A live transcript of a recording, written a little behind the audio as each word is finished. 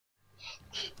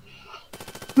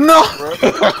No!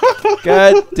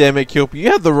 God damn it, Kyopi.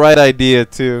 You had the right idea,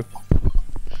 too.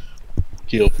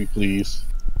 Kyopi, please.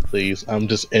 Please. I'm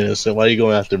just innocent. Why are you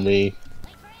going after me?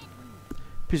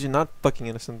 Because you're not fucking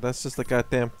innocent. That's just a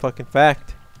goddamn fucking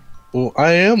fact. Well,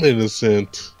 I am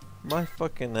innocent. My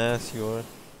fucking ass, you are.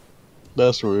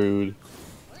 That's rude.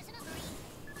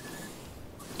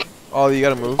 Oh, you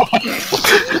gotta move.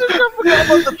 I forgot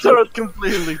about the turret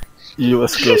completely. You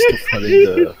was close to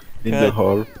falling in the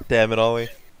hole. Damn it, Ollie.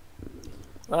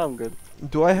 I'm good.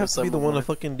 Do I have to be the one to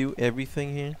fucking do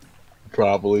everything here?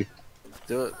 Probably.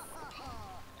 Do it.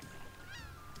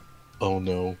 Oh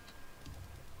no.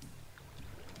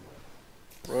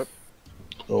 Rip.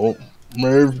 Oh,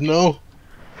 Merv, no.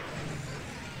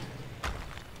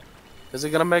 Is it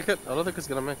gonna make it? I don't think it's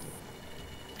gonna make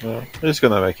it. No, he's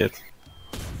gonna make it.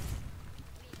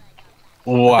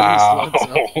 Wow.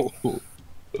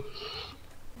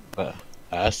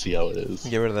 I see how it is.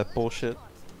 Get rid of that bullshit.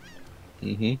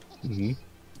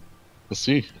 Let's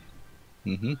see.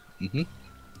 Hope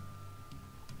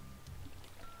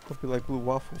you like blue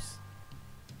waffles.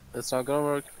 It's not gonna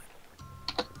work.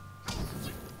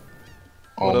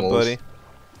 What up, buddy?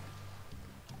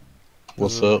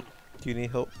 What's up? Do you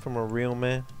need help from a real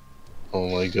man? Oh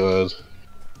my god.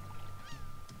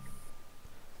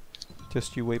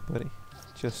 Just you wait, buddy.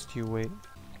 Just you wait.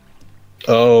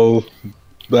 Oh,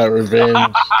 that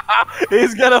revenge.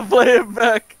 He's gonna play it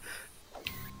back.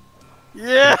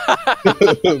 Yeah.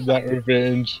 That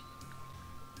revenge.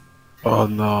 Oh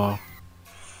no.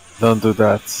 Don't do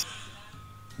that.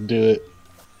 Do it.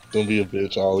 Don't be a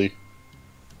bitch, Ollie.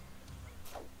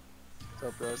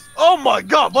 Oh my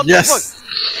god, what Yes!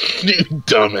 the You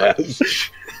dumbass.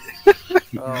 fuck?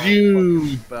 Oh,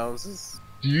 You. fuck, bounces.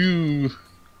 You.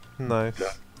 Nice.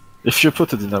 If you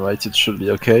put a dynamite, it should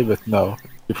be okay, but no.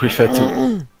 You prefer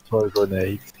to throw a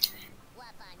grenade.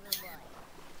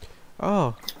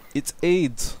 Oh, it's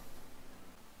AIDS.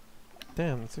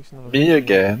 Damn, that's actually not Me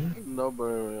again. No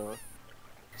burial.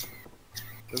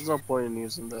 There's no point in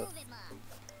using that.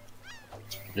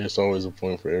 There's always a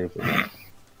point for everything.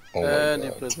 Oh And my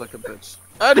he god. plays like a bitch.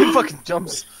 And he fucking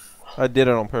jumps. I did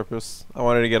it on purpose. I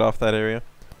wanted to get off that area.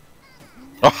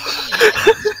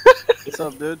 What's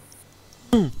up, dude?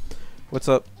 What's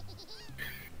up?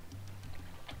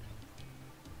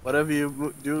 Whatever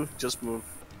you do, just move.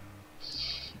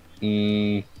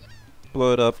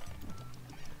 Blow it up.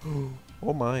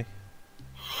 Oh my.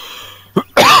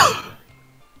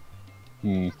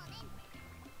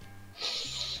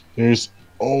 There's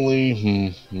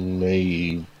only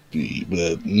maybe,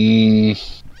 but you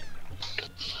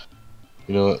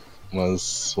know what? Might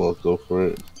as well go for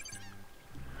it.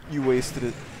 You wasted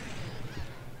it.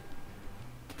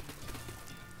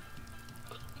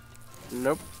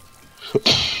 Nope.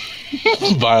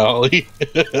 Bye, Ollie.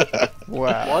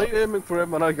 Wow. Why are you aiming for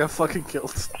him when I got fucking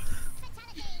killed?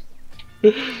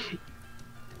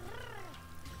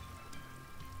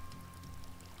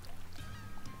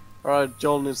 Alright,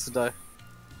 Joel needs to die.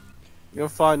 You're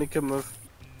fine, you can move.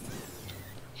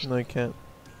 No, you can't.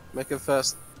 Make it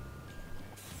fast.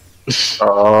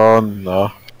 Oh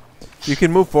no. You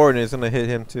can move forward and it's gonna hit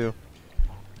him too.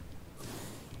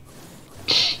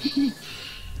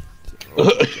 Oh my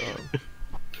god.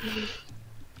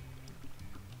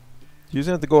 You're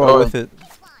gonna have to go out with it.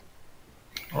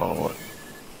 Oh.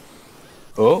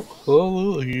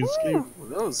 Oh, he escaped. Ooh,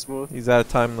 that was smooth. He's out of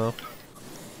time though.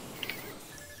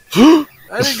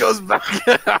 And he goes back.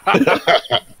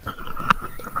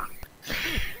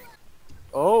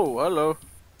 Oh, hello.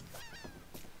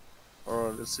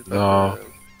 Alright, let's see if I can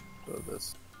do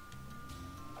this.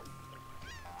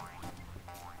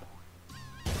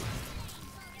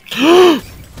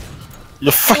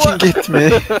 You fucking get me!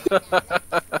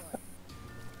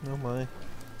 Oh my.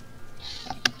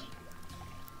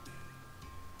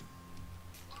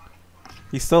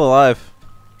 He's still alive.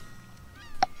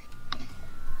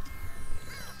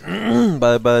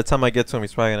 by the time I get to him,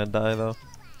 he's probably gonna die though.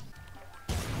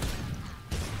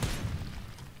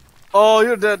 Oh,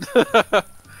 you're dead.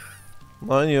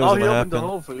 Well, I knew it Oh, was he gonna opened the happen.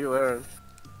 hole for you, Aaron.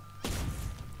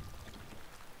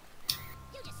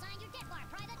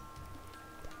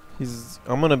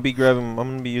 I'm gonna be grabbing. I'm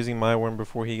gonna be using my worm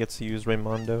before he gets to use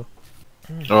Raymondo.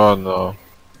 Oh no.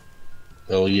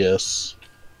 Oh yes.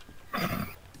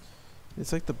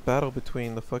 It's like the battle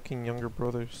between the fucking younger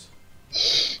brothers.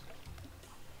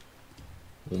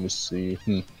 Let me see.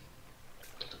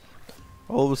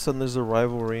 All of a sudden, there's a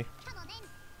rivalry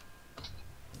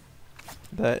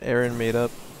that Aaron made up,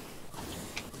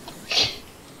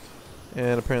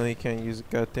 and apparently he can't use a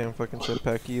goddamn fucking set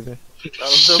pack either.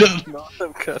 Shut up.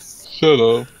 Shut Shut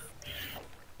up.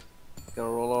 Gonna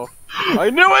roll off. I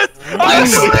knew it! I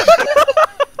knew it!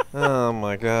 Oh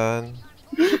my god.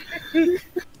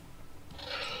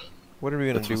 What are we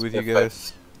gonna That do was with you perfect.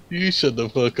 guys? You shut the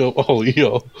fuck up, Ollie,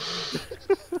 yo.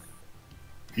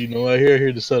 You know, I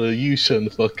hear the sound of you shutting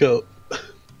the fuck up.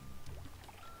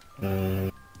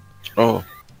 Oh,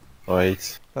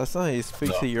 wait. That's not how you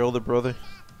speak to your older brother.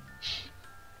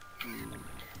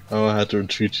 I don't have to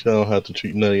treat you. I don't have to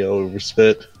treat none of y'all with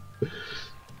respect.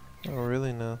 Oh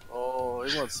really now? Oh,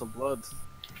 he wants some blood.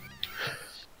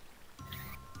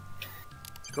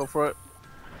 Go for it.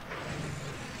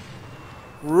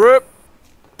 RIP!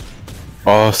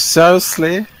 Oh,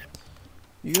 seriously?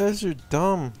 You guys are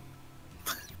dumb.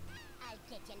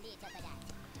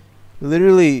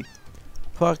 Literally,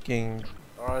 fucking.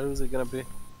 Alright, who's it gonna be?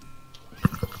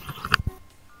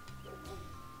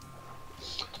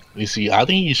 You see, I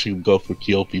think you should go for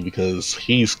Kyopi because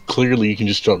he's clearly you can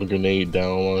just drop the grenade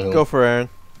down on him. Go for Aaron.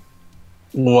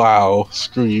 Wow,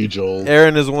 screw you, Joel.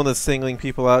 Aaron is the one that's singling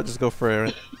people out. Just go for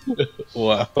Aaron.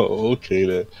 Wow, okay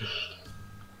then.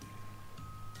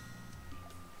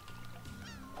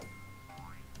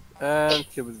 And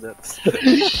Kirb is dead.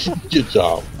 Good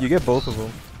job. You get both of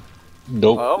them.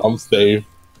 Nope, Oh. I'm safe.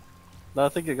 No, I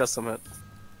think you got some hit.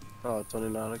 Oh,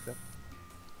 29, okay.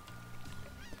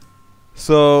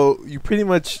 So you pretty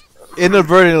much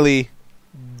inadvertently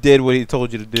did what he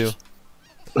told you to do.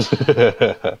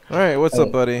 All right, what's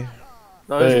up, buddy?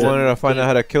 No, Hey. he's You dead. wanted to find out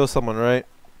how to kill someone, right?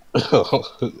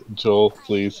 Joel,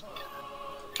 please.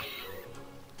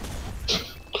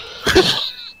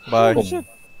 Bye. Oh, shit.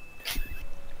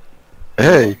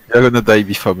 Hey, you're gonna die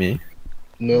before me.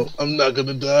 No, I'm not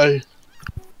gonna die.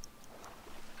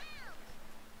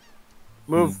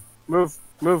 Move, move,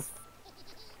 move,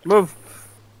 move.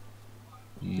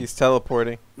 He's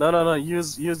teleporting. No.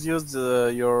 Use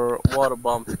your water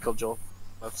bomb to kill Joel.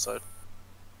 Left side.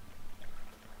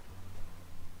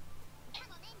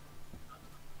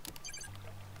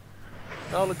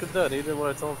 Oh, look at that. He did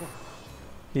what I told him.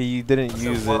 He didn't I said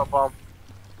use water it. bomb.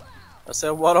 I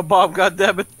said water bomb,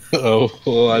 goddammit. Oh,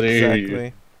 well, I didn't hear you.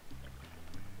 Exactly.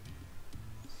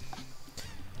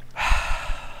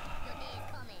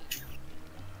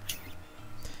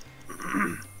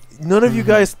 None of you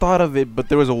guys thought of it, but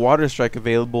there was a water strike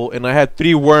available, and I had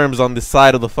 3 worms on the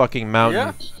side of the fucking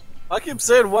mountain. Yeah? I keep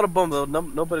saying water bomb though.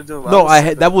 Nobody doing it. No, was I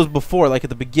had that was before, like at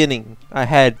the beginning. I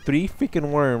had 3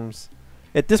 freaking worms.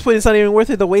 At this point, it's not even worth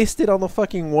it to waste it on the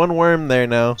fucking 1 worm there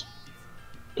now.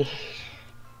 Get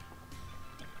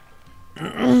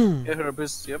her,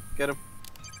 bitch. Yep, get him.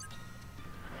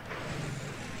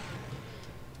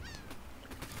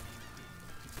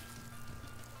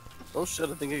 Oh shit,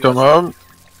 I think he got Come on.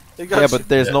 He got Yeah, but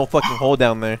there's no fucking hole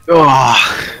down there.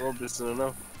 Oh, Well, this is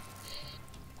enough.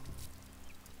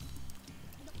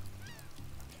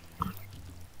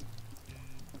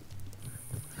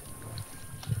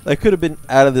 I could have been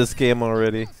out of this game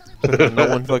already. No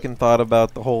one fucking thought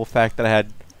about the whole fact that I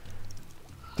had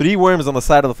 3 worms on the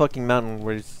side of the fucking mountain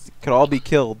where it could all be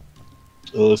killed.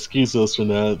 Excuse us for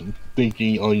not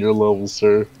thinking on your level,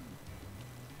 sir.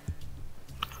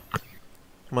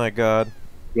 My god.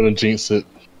 I'm gonna jinx it.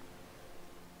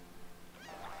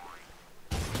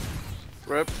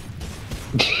 Rip.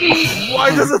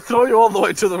 Why does it throw you all the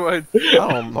way to the right?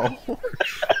 I don't know.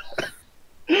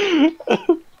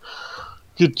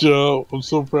 Good job. I'm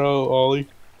so proud, Ollie.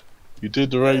 You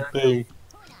did the right thing.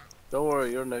 Don't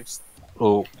worry, you're next.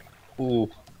 Oh. Ooh.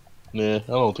 Nah, I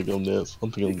don't think I'm next. I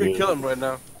think You I'm can good. kill him right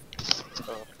now.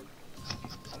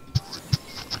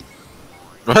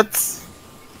 what?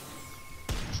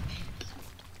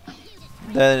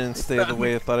 That didn't stay the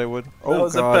way I thought it would. That Oh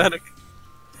was god. a panic.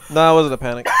 No, it wasn't a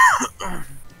panic.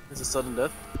 It's a sudden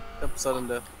death. Yep, sudden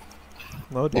death.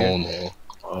 No dear. Oh no.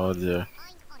 Oh dear.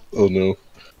 Oh no.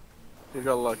 You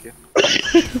got lucky.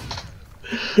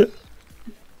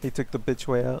 He took the bitch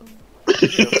way out.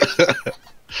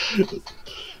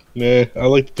 Nah, I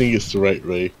like to think it's the right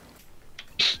way.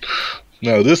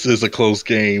 No, this is a close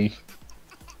game.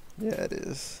 Yeah, it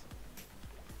is.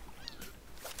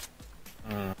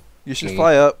 Mm. You should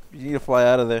fly up. You need to fly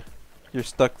out of there. You're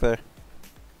stuck there.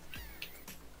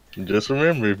 Just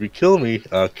remember, if you kill me,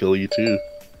 I'll kill you too.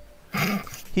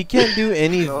 He can't do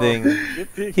anything.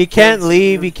 Yippee. He can't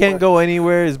leave. He can't go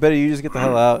anywhere. It's better you just get the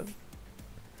hell out.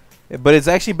 But it's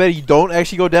actually better you don't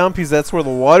actually go down because that's where the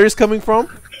water is coming from.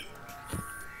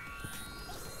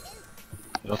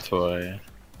 Don't worry.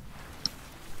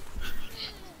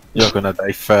 You're gonna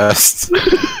die first.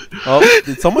 Oh,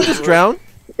 did someone just drown?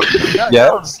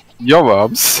 Yeah, your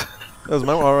worms. That was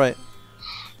my all right.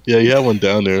 Yeah, you have one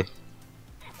down there.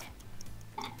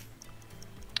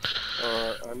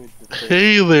 I need to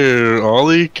Hey there,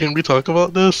 Ollie. Can we talk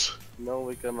about this? No,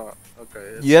 we cannot.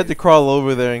 Okay. You had to crawl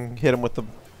over there and hit him with the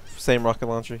same rocket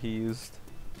launcher he used.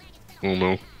 Oh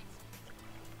no.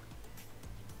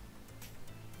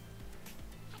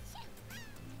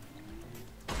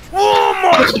 Oh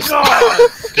my god!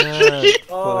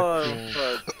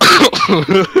 God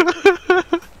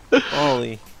Oh,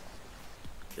 Ollie,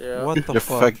 yeah. what the You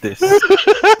fuck? fuck this.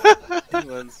 He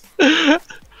wins.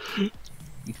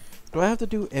 Do I have to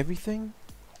do everything?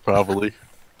 Probably.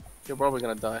 You're probably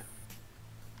gonna die.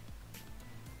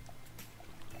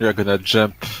 You're gonna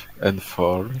jump and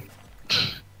fall.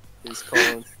 He's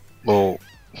calling. Well.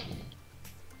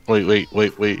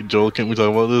 Wait, Joel, can't we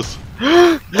talk about this?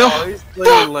 No! Oh, he's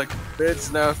playing like a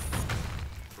bitch now.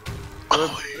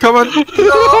 Come on!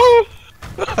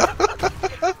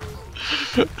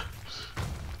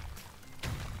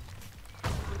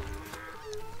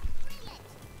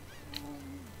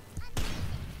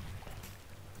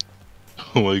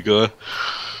 Oh my god.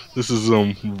 This is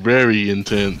very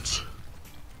intense.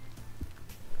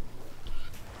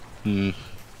 Alright,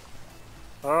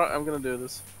 I'm gonna do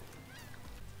this.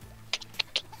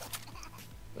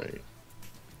 Right.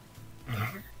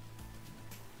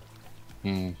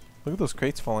 Look at those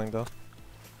crates falling though.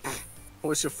 I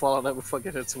wish you fall on that before I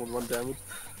hit someone 1 damage.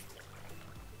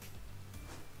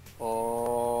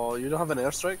 Oh, you don't have an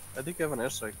airstrike? I think you have an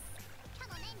airstrike.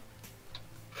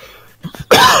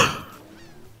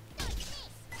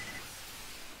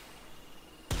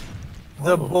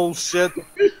 The bullshit!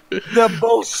 The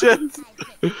bullshit!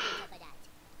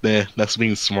 Nah, that's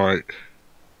being smart.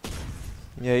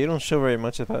 Yeah, you don't show very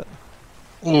much of that.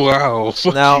 Wow.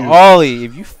 Fuck Now, you. Ollie,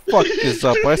 if you fuck this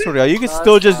up, I swear to God, you could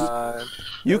still That's just fine.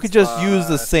 you That's could just use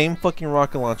the fine. same fucking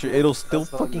rocket launcher. It'll still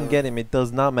That's not fucking good. get him. It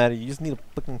does not matter. You just need to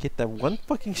fucking hit that one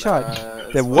fucking shot. It's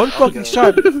That fine. one I'll fucking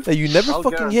shot that you never I'll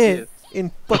fucking guarantee hit it.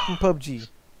 in fucking PUBG.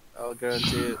 I'll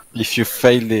guarantee it. If you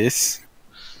fail this,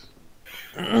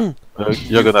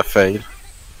 you're gonna fail.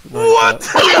 What?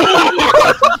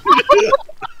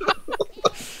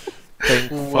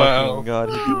 Thank Wow. fucking God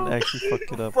he didn't actually fuck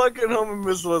it up. Fucking homie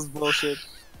missile was bullshit.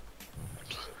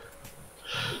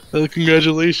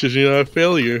 Congratulations, you're not a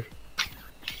failure.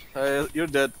 You're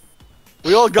dead.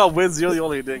 We all got wins, you're the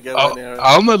only who didn't get one arrow.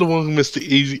 I'm not the one who missed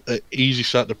the easy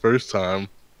shot the first time.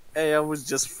 Hey, I was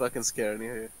just fucking scaring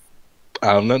you here.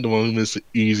 I'm not the one who missed the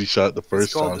easy shot the It's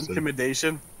first called time.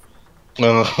 intimidation.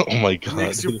 Oh my god.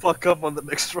 Makes you fuck up on the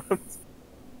next round.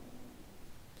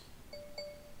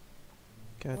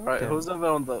 God Alright, damn. who's ever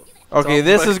on the... Okay, top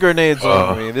this right? is grenade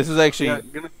zone for me. This is actually Yeah,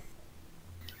 gonna...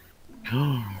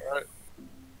 Alright.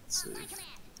 Let's see.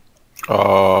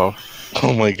 Oh,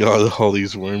 Oh my god, all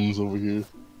these worms over here.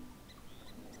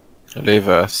 leave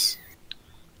us.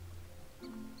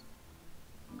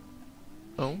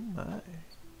 oh my.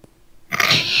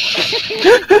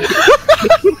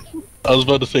 I was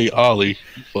about to say Ollie.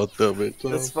 Fucked up it.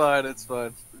 It's fine, it's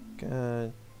fine.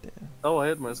 God. Oh, I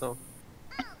hit myself.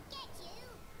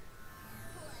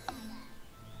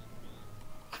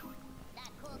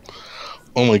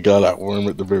 Oh my god, that worm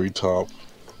at the very top.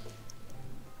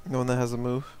 No one that has a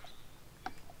move.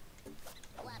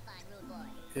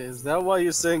 Okay, is that why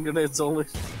you're saying grenades only?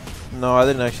 No, I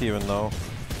didn't actually even know.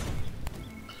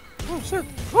 Oh shit!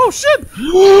 Oh shit!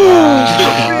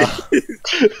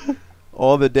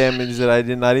 All the damage that I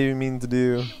did not even mean to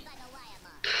do.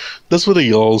 That's what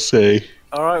they all say.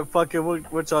 Alright, fuck it,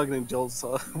 we're targeting Joel's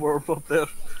worm up there.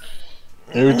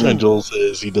 Every time Joel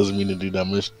says he doesn't mean to do that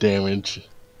much damage,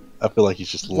 I feel like he's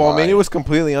just lying. Well, I mean, it was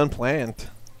completely unplanned.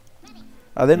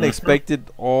 I didn't expect it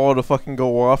all to fucking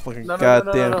go off like a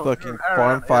goddamn fucking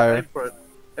farm fire.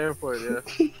 Airport,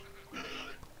 yeah.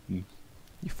 You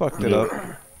fucked it up.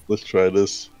 Let's try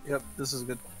this. Yep, this is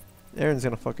good. Aaron's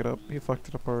gonna fuck it up. He fucked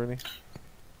it up already.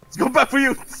 Let's go back for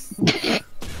you!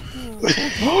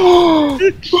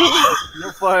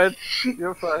 You're fine.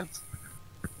 You're fine.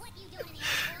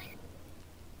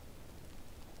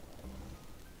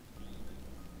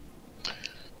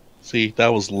 See, that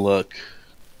was luck.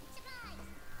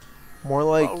 More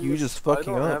like Oh, you just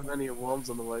fucking I don't up. have any worms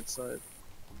on the right side.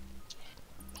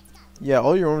 Yeah,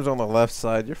 all your rooms are on the left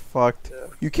side. You're fucked. Yeah.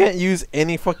 You can't use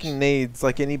any fucking nades,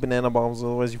 like any banana bombs,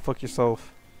 otherwise you fuck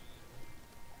yourself.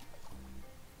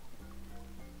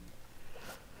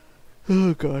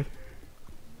 Oh god.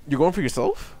 You're going for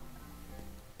yourself?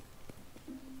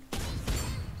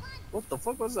 What the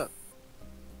fuck was that?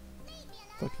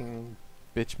 Fucking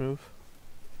bitch move.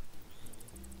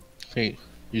 Hey,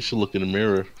 you should look in the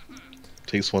mirror.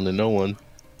 Takes one to know one.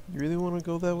 You really want to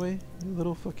go that way, you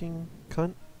little fucking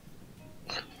cunt?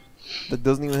 That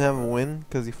doesn't even have a win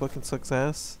because he fucking sucks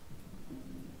ass?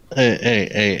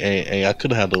 Hey, I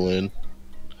could have had the win.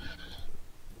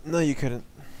 No, you couldn't.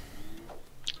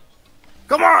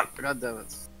 Come on! God damn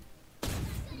it.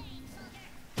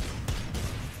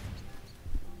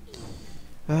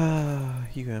 Ah,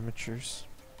 you amateurs.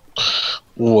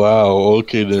 Wow,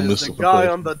 okay then, There's the Mr. guy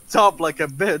Professor. on the top like a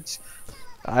bitch.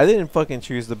 I didn't fucking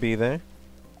choose to be there.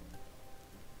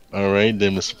 Alright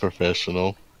then, Mr.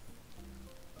 Professional.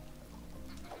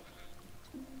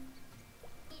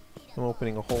 I'm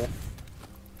opening a hole.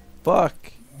 Fuck!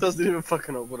 Doesn't even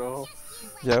fucking open a hole.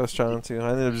 Yeah, I was trying to.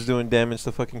 I ended up just doing damage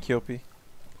to fucking Kyopi.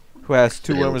 Who has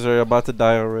 2 Fail. worms that are about to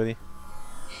die already.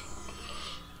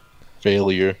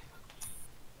 Failure.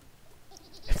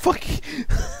 Fuck! Get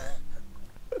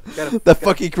him, That get him.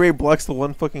 fucking crate blocks the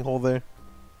one fucking hole there.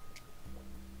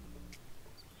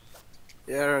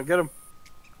 Yeah, Aaron, get him.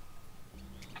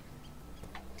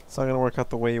 It's not gonna work out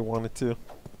the way you want it to.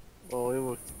 Oh, he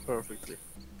worked perfectly.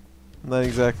 Not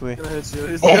exactly. He's gonna hit you.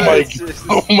 He's Oh gonna my, hit you.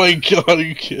 oh my god, are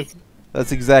you kidding?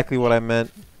 That's exactly what I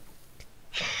meant.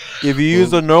 If you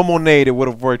used a normal nade, it would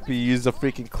have worked, but you used a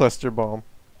freaking cluster bomb.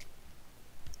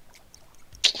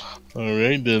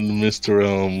 Alright then,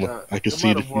 Mr. I can you see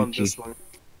might the have won future. this one.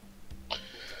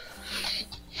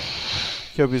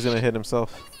 Kyopi's gonna hit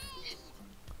himself.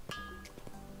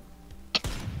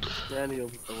 Yeah, and he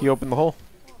opens the He one. opened the hole.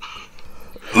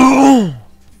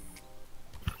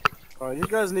 Alright, you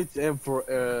guys need to aim for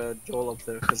Joel up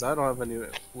there, because I don't have any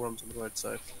worms on the right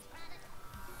side.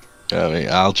 I mean,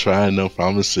 I'll try, no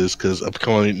promises, because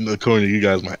according to you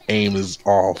guys, my aim is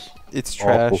off. It's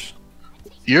Awful. trash.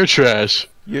 You're trash.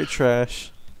 You're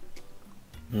trash.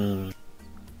 Hmm.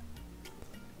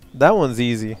 That one's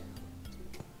easy.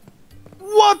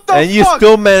 What the And you fuck?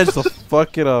 still managed to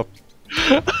fuck it up.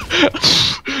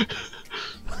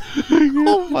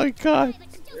 Oh my god.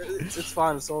 It's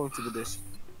fine, it's all intimidation.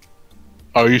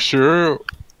 Are you sure?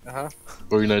 Uh-huh.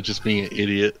 Or you're not just being an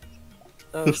idiot?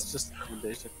 No, it's just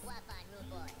intimidation.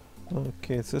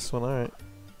 Okay, it's this one, alright.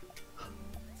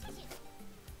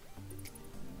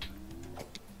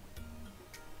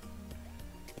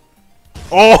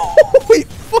 Oh, we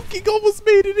fucking almost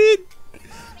made it in!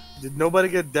 Did nobody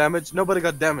get damaged? Nobody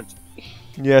got damaged.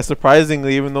 Yeah,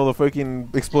 surprisingly, even though the fucking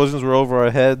explosions were over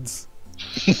our heads.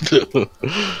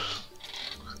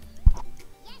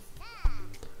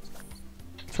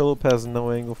 Philip has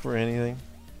no angle for anything.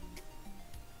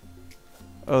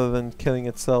 Other than killing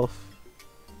itself.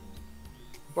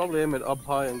 Probably aim it up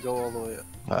high and go all the way up.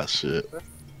 Ah, shit.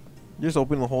 You just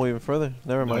opened the hole even further.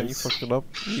 Never mind, Nice. you fucked it up.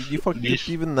 You fucked up Yeesh.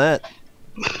 even that.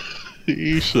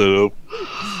 You shut up.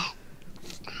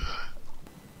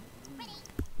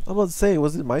 I was about to say,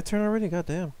 was it my turn already?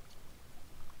 Goddamn.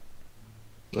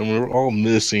 I mean, we're all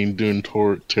missing, doing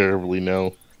terribly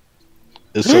now.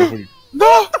 Except for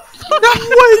No!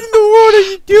 What in the world are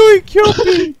you doing,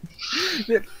 Kyopi?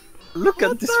 Look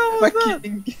at this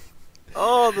fucking...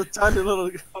 Oh, the tiny little...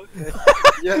 Okay.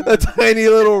 Yeah. A tiny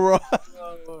little rock.